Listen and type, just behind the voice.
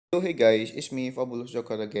So hey guys, it's me Fabulous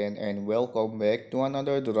Joker again and welcome back to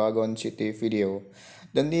another Dragon City video.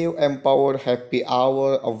 The new Empower Happy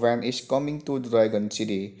Hour event is coming to Dragon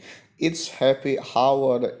City. It's Happy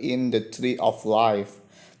Hour in the Tree of Life.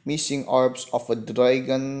 Missing orbs of a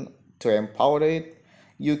dragon to empower it.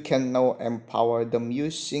 You can now empower them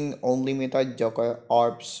using unlimited Joker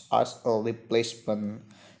orbs as a replacement.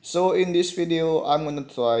 So in this video, I'm gonna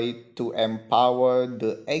try to empower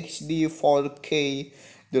the HD 4K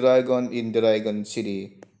dragon in Dragon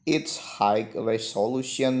City. It's high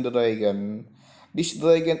resolution dragon. This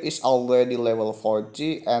dragon is already level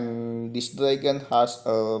 40 and this dragon has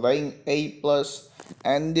a rank A plus.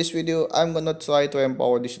 And this video I'm gonna try to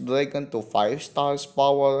empower this dragon to 5 stars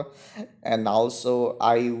power, and also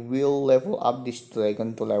I will level up this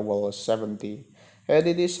dragon to level 70. Hey,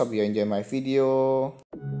 it is, hope you enjoy my video.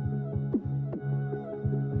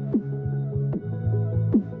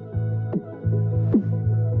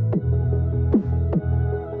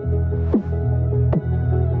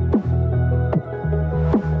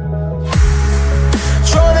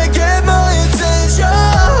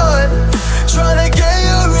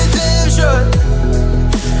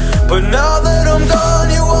 But now that I'm gone,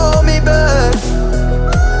 you want me back.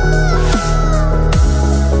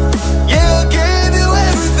 Yeah, I gave you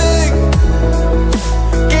everything.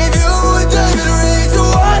 Gave you a diamond ring to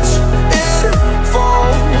watch it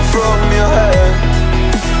fall from your head.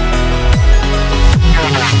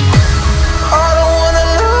 I don't wanna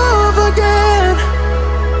love again,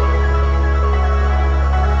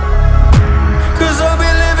 'cause I'll be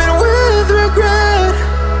living with regret.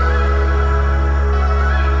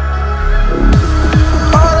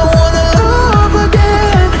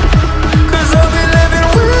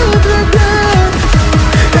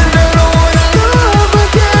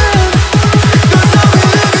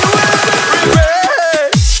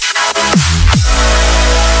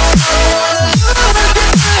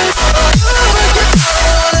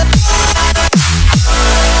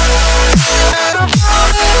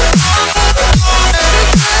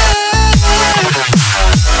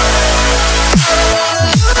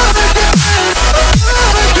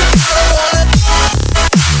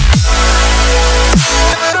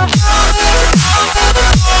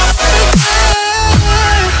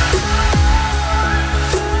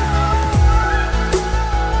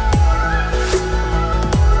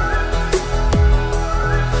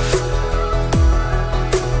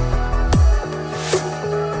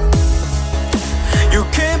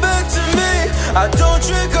 I don't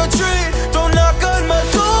trick or treat, don't knock on my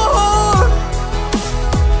door.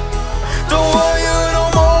 Don't want you no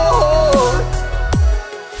more.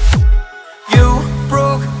 You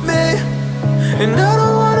broke me, and I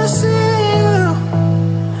don't wanna see you,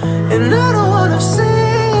 and I don't wanna see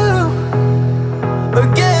you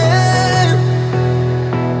again.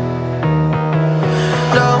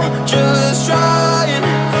 No, just trying,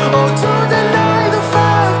 oh, to deny the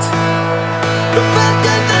fact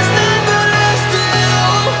that there's never.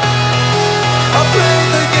 I played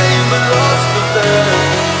the game but lost the bet.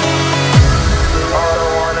 I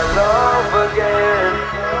don't wanna love again.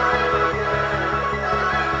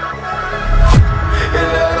 Yeah,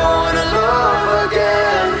 I don't wanna love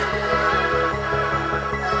again.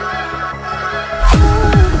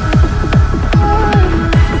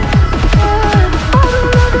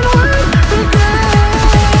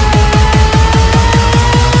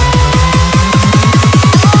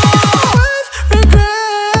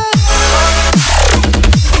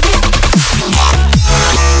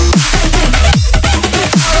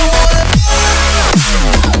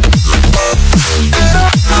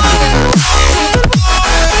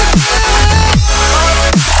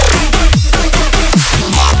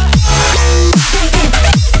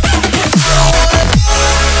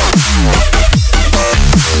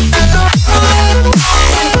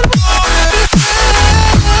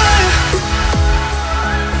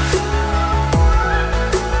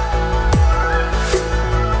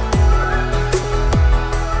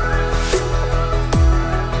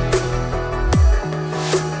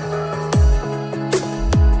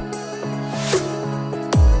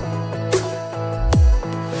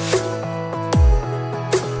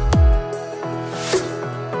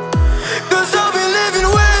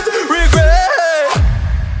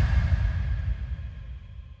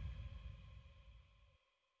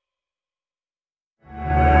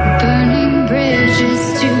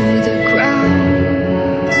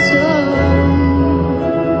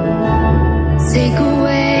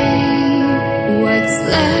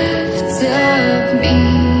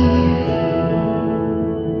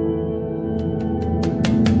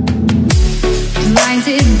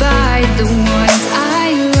 Blinded by the ones I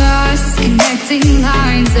lost, connected crossing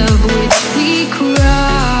lines of which we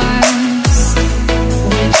cross,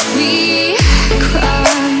 which we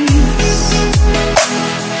cross.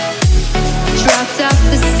 Dropped off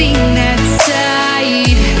the scene that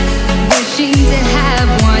side, wishing that